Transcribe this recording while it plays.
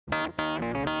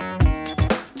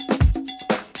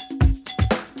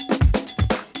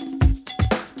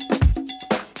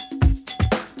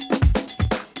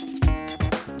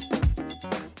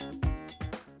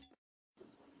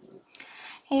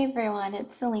everyone,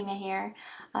 it's Selena here.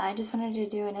 I just wanted to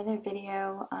do another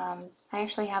video. I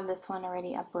actually have this one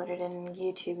already uploaded in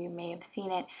YouTube. You may have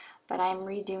seen it, but I'm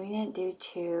redoing it due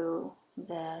to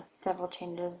the several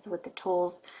changes with the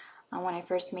tools. When I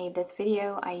first made this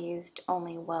video, I used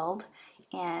only weld,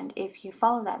 and if you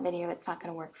follow that video, it's not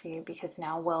going to work for you because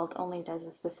now weld only does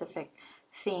a specific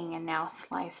thing, and now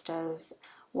slice does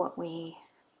what we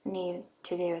need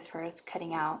to do as far as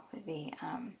cutting out the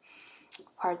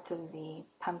parts of the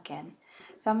pumpkin.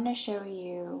 So I'm going to show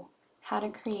you how to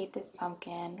create this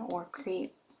pumpkin or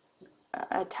create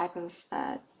a type of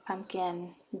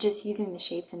pumpkin just using the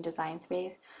shapes in Design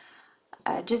Space.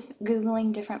 Just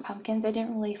Googling different pumpkins, I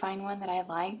didn't really find one that I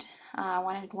liked. I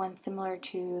wanted one similar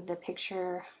to the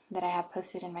picture that I have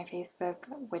posted in my Facebook,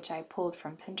 which I pulled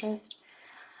from Pinterest.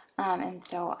 And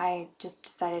so I just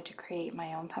decided to create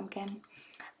my own pumpkin.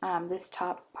 This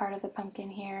top part of the pumpkin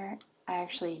here, I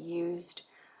actually used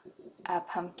a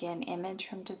pumpkin image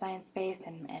from Design Space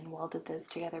and welded those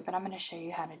together, but I'm going to show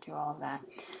you how to do all of that.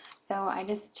 So I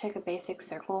just took a basic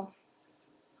circle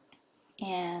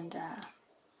and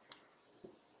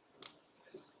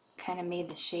kind of made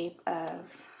the shape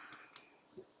of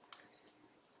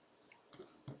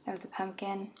the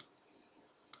pumpkin.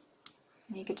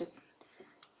 You could just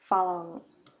follow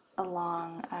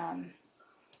along.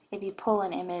 If you pull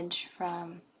an image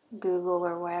from Google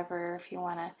or wherever, if you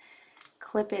want to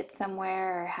clip it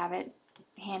somewhere or have it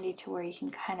handy to where you can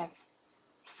kind of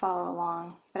follow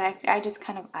along. But I just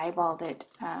kind of eyeballed it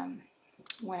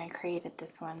when I created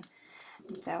this one.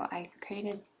 And so I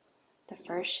created the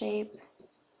first shape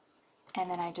and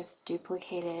then I just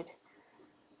duplicated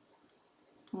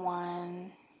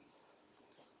one,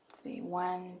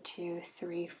 two,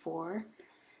 three, four.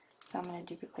 So I'm going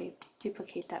to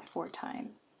duplicate that 4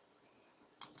 times.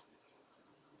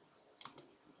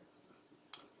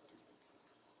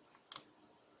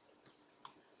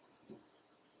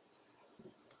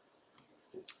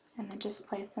 And then just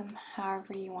place them however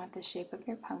you want the shape of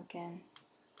your pumpkin.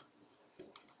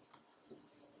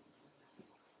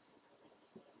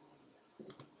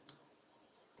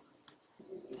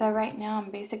 So right now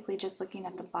I'm basically just looking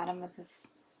at the bottom of this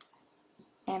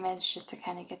image just to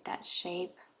kind of get that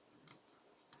shape.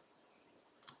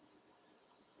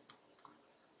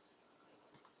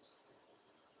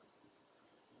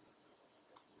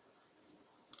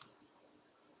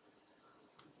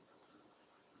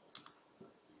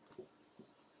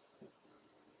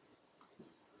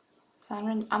 So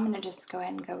I'm gonna just go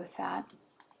ahead and go with that.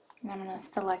 And I'm gonna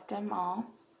select them all.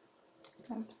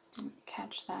 Oops, didn't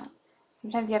catch that.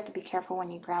 Sometimes you have to be careful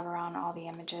when you grab around all the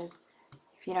images.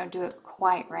 If you don't do it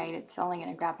quite right, it's only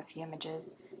gonna grab a few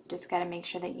images. Just gotta make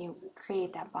sure that you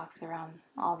create that box around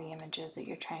all the images that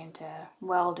you're trying to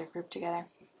weld or group together.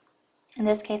 In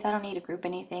this case, I don't need to group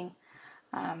anything.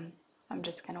 I'm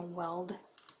just gonna weld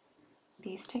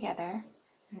these together.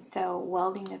 And so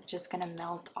welding is just gonna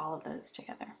melt all of those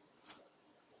together.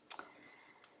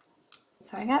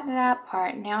 So I got that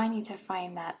part. Now I need to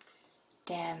find that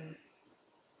stem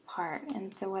part.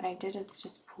 And so what I did is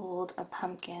just pulled a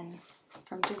pumpkin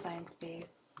from Design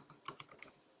Space.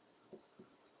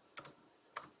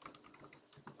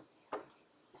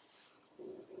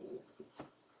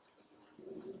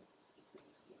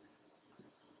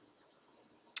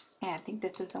 Yeah, I think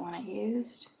this is the one I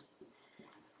used.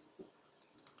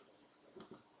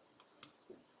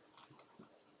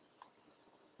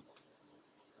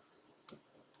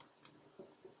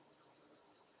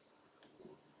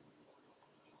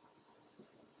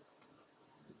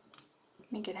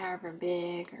 Make it however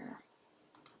big or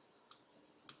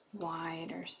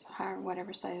wide or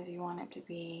whatever size you want it to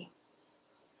be.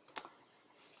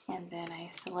 And then I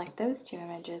select those 2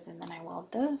 images and then I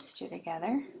weld those 2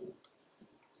 together.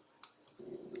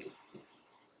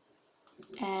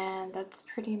 And that's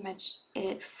pretty much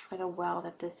it for the weld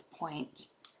at this point.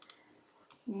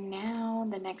 Now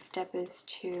the next step is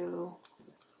to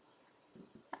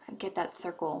get that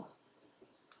circle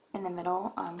in the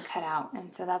middle cut out,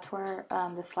 and so that's where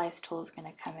the slice tool is going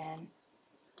to come in.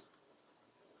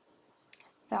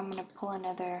 So I'm going to pull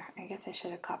another, I guess I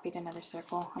should have copied another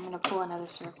circle. I'm going to pull another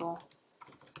circle.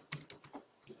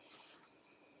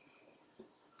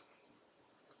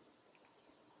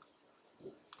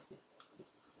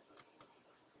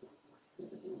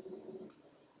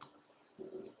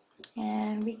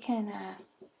 And we can,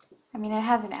 I mean, it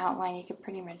has an outline. You can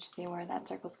pretty much see where that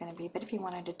circle is going to be, but if you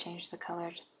wanted to change the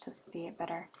color just to see it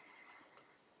better,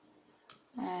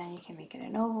 you can make it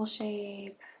an oval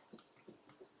shape.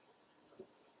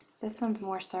 This one's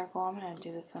more circle. I'm going to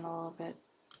do this one a little bit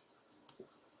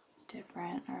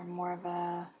different, or more of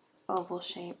a oval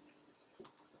shape.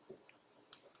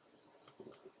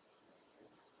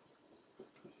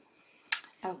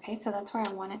 Okay, so that's where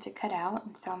I want it to cut out,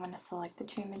 and so I'm going to select the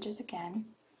two images again,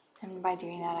 and by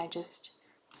doing that I just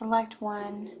select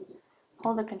one,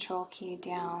 hold the control key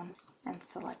down, and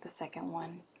select the second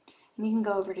one. And you can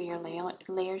go over to your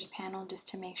layers panel just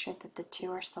to make sure that the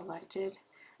two are selected.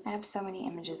 I have so many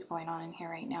images going on in here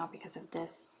right now because of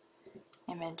this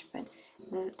image, but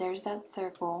there's that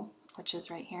circle, which is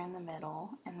right here in the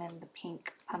middle, and then the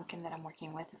pink pumpkin that I'm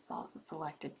working with is also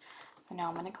selected. So now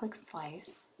I'm going to click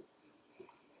slice.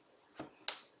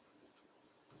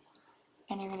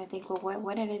 And you're going to think, well,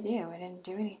 what did it do? It didn't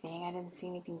do anything. I didn't see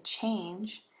anything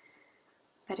change,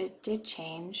 but it did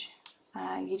change.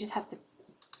 You just have to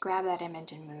grab that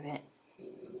image and move it.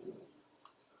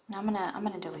 Now I'm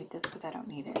gonna delete this because I don't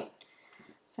need it.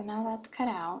 So now that's cut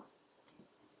out.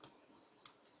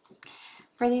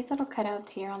 For these little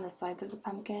cutouts here on the sides of the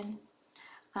pumpkin,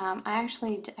 I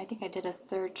think I did a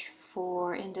search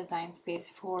in Design Space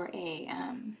for a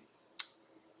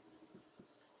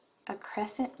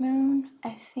crescent moon,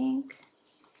 I think.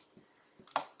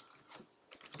 I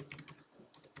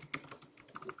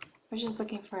was just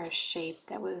looking for a shape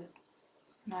that was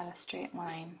not a straight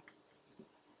line,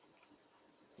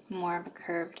 more of a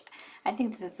curved. I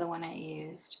think this is the one I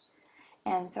used.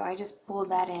 And so I just pulled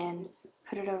that in,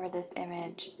 put it over this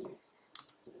image,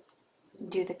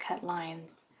 do the cut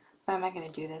lines. But I'm not going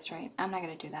to do this right. I'm not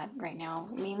going to do that right now.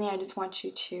 Mainly I just want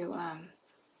you to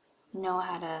know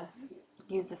how to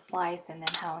use the slice and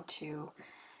then how to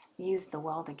use the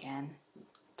weld again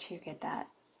to get that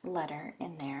letter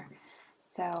in there.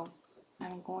 So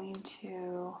I'm going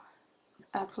to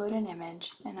upload an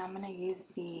image, and I'm going to use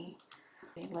they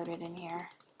loaded in here.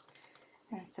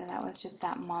 And so that was just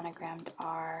that monogrammed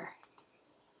R.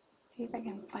 See if I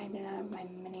can find it out of my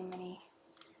many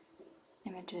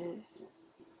images.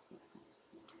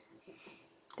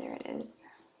 There it is.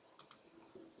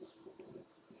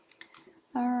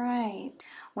 All right.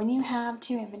 When you have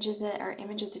two images that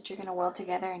you're going to weld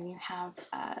together, and you have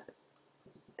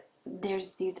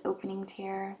there's these openings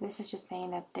here. This is just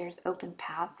saying that there's open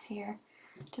paths here.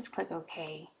 Just click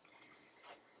OK.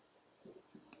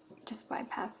 Just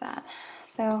bypass that.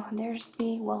 So there's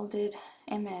the welded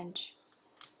image,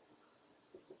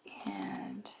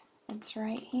 and it's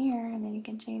right here, and then you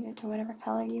can change it to whatever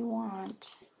color you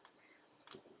want.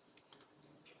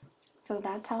 So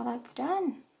that's how that's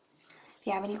done. If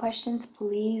you have any questions,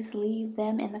 please leave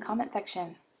them in the comment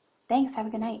section. Thanks. Have a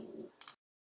good night.